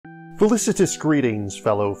Felicitous greetings,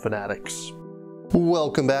 fellow fanatics.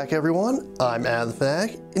 Welcome back, everyone. I'm the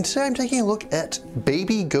Fanatic, and today I'm taking a look at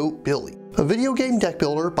Baby Goat Billy, a video game deck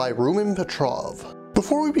builder by Roman Petrov.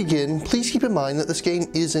 Before we begin, please keep in mind that this game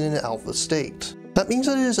is in an alpha state. That means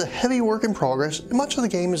that it is a heavy work in progress, and much of the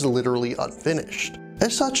game is literally unfinished.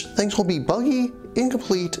 As such, things will be buggy,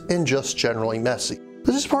 incomplete, and just generally messy.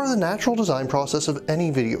 This is part of the natural design process of any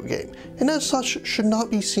video game, and as such should not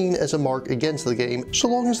be seen as a mark against the game so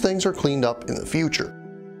long as things are cleaned up in the future.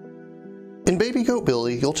 In Baby Goat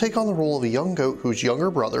Billy, you'll take on the role of a young goat whose younger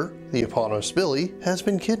brother, the eponymous Billy, has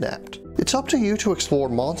been kidnapped. It's up to you to explore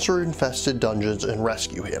monster-infested dungeons and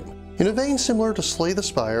rescue him. In a vein similar to Slay the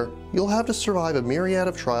Spire, you'll have to survive a myriad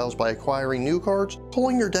of trials by acquiring new cards,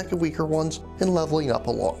 pulling your deck of weaker ones, and leveling up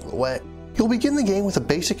along the way. You'll begin the game with a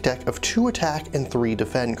basic deck of 2 attack and 3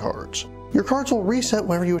 defend cards. Your cards will reset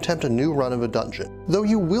whenever you attempt a new run of a dungeon, though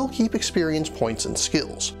you will keep experience points and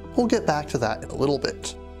skills. We'll get back to that in a little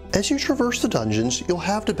bit. As you traverse the dungeons, you'll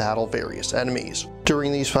have to battle various enemies.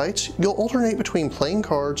 During these fights, you'll alternate between playing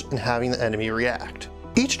cards and having the enemy react.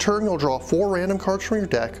 Each turn you'll draw 4 random cards from your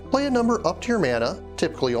deck, play a number up to your mana,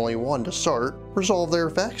 typically only 1 to start, resolve their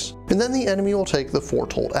effects, and then the enemy will take the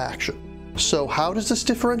foretold action. So how does this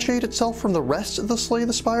differentiate itself from the rest of the Slay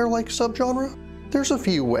the Spire-like subgenre? There's a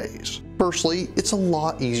few ways. Firstly, it's a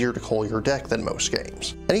lot easier to cull your deck than most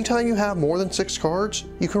games. Anytime you have more than 6 cards,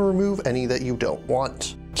 you can remove any that you don't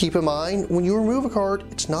want. Keep in mind, when you remove a card,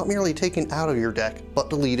 it's not merely taken out of your deck, but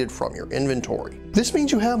deleted from your inventory. This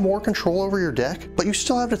means you have more control over your deck, but you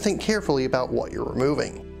still have to think carefully about what you're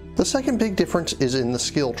removing. The second big difference is in the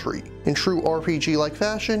skill tree. In true RPG-like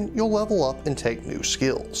fashion, you'll level up and take new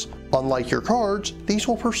skills. Unlike your cards, these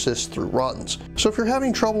will persist through runs. So if you're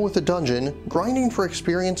having trouble with a dungeon, grinding for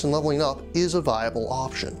experience and leveling up is a viable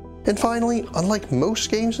option. And finally, unlike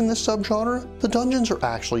most games in this subgenre, the dungeons are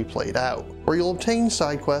actually played out, where you'll obtain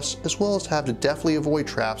side quests as well as have to deftly avoid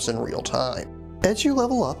traps in real time. As you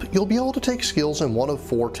level up, you'll be able to take skills in one of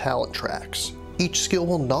 4 talent tracks. Each skill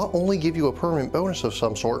will not only give you a permanent bonus of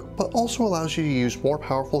some sort, but also allows you to use more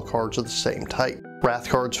powerful cards of the same type. Wrath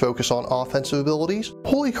cards focus on offensive abilities,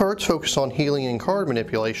 Holy cards focus on healing and card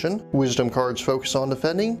manipulation, Wisdom cards focus on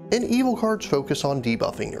defending, and Evil cards focus on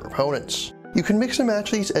debuffing your opponents. You can mix and match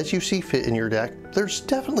these as you see fit in your deck. There's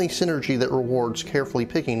definitely synergy that rewards carefully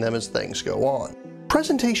picking them as things go on.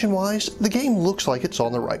 Presentation-wise, the game looks like it's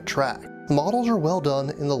on the right track. The models are well done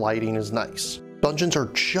and the lighting is nice. Dungeons are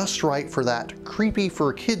just right for that creepy for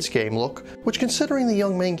a kids game look, which considering the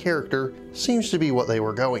young main character seems to be what they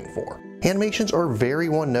were going for. Animations are very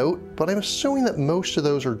one note, but I'm assuming that most of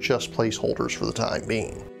those are just placeholders for the time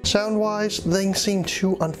being. Sound-wise, things seem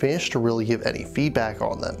too unfinished to really give any feedback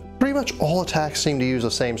on them. Pretty much all attacks seem to use the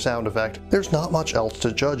same sound effect. There's not much else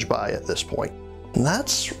to judge by at this point. And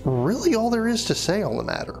that's really all there is to say on the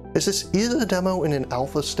matter. As this is a demo in an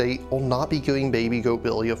alpha state, I'll not be giving Baby Goat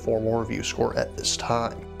Billy a formal review score at this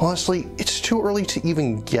time. Honestly, it's too early to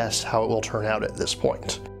even guess how it will turn out at this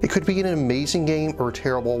point. It could be an amazing game or a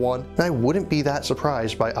terrible one, and I wouldn't be that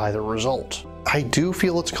surprised by either result. I do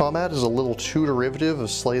feel its combat is a little too derivative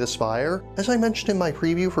of Slay the Spire. As I mentioned in my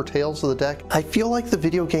preview for Tales of the Deck, I feel like the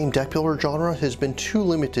video game deck builder genre has been too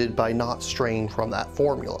limited by not straying from that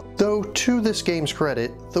formula. Though to this game's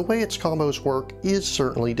credit, the way its combos work is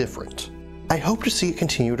certainly different. I hope to see it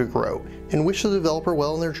continue to grow, and wish the developer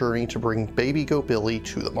well in their journey to bring Baby Goat Billy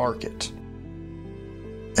to the market.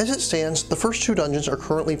 As it stands, the first 2 dungeons are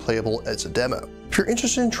currently playable as a demo. If you're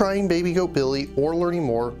interested in trying Baby Goat Billy or learning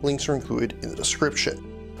more, links are included in the description.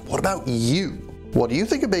 What about you? What do you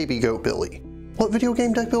think of Baby Goat Billy? What video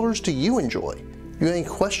game deck builders do you enjoy? If you have any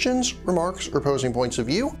questions, remarks, or opposing points of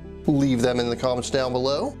view, leave them in the comments down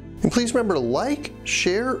below. And please remember to like,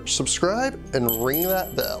 share, subscribe, and ring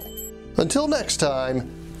that bell. Until next time,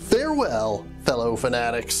 farewell, fellow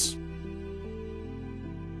fanatics.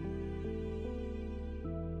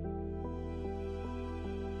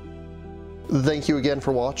 Thank you again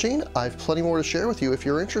for watching. I have plenty more to share with you if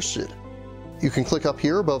you're interested. You can click up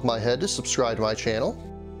here above my head to subscribe to my channel.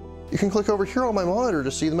 You can click over here on my monitor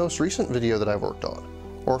to see the most recent video that I've worked on.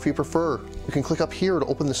 Or if you prefer, you can click up here to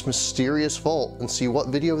open this mysterious vault and see what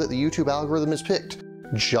video that the YouTube algorithm has picked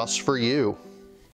just for you.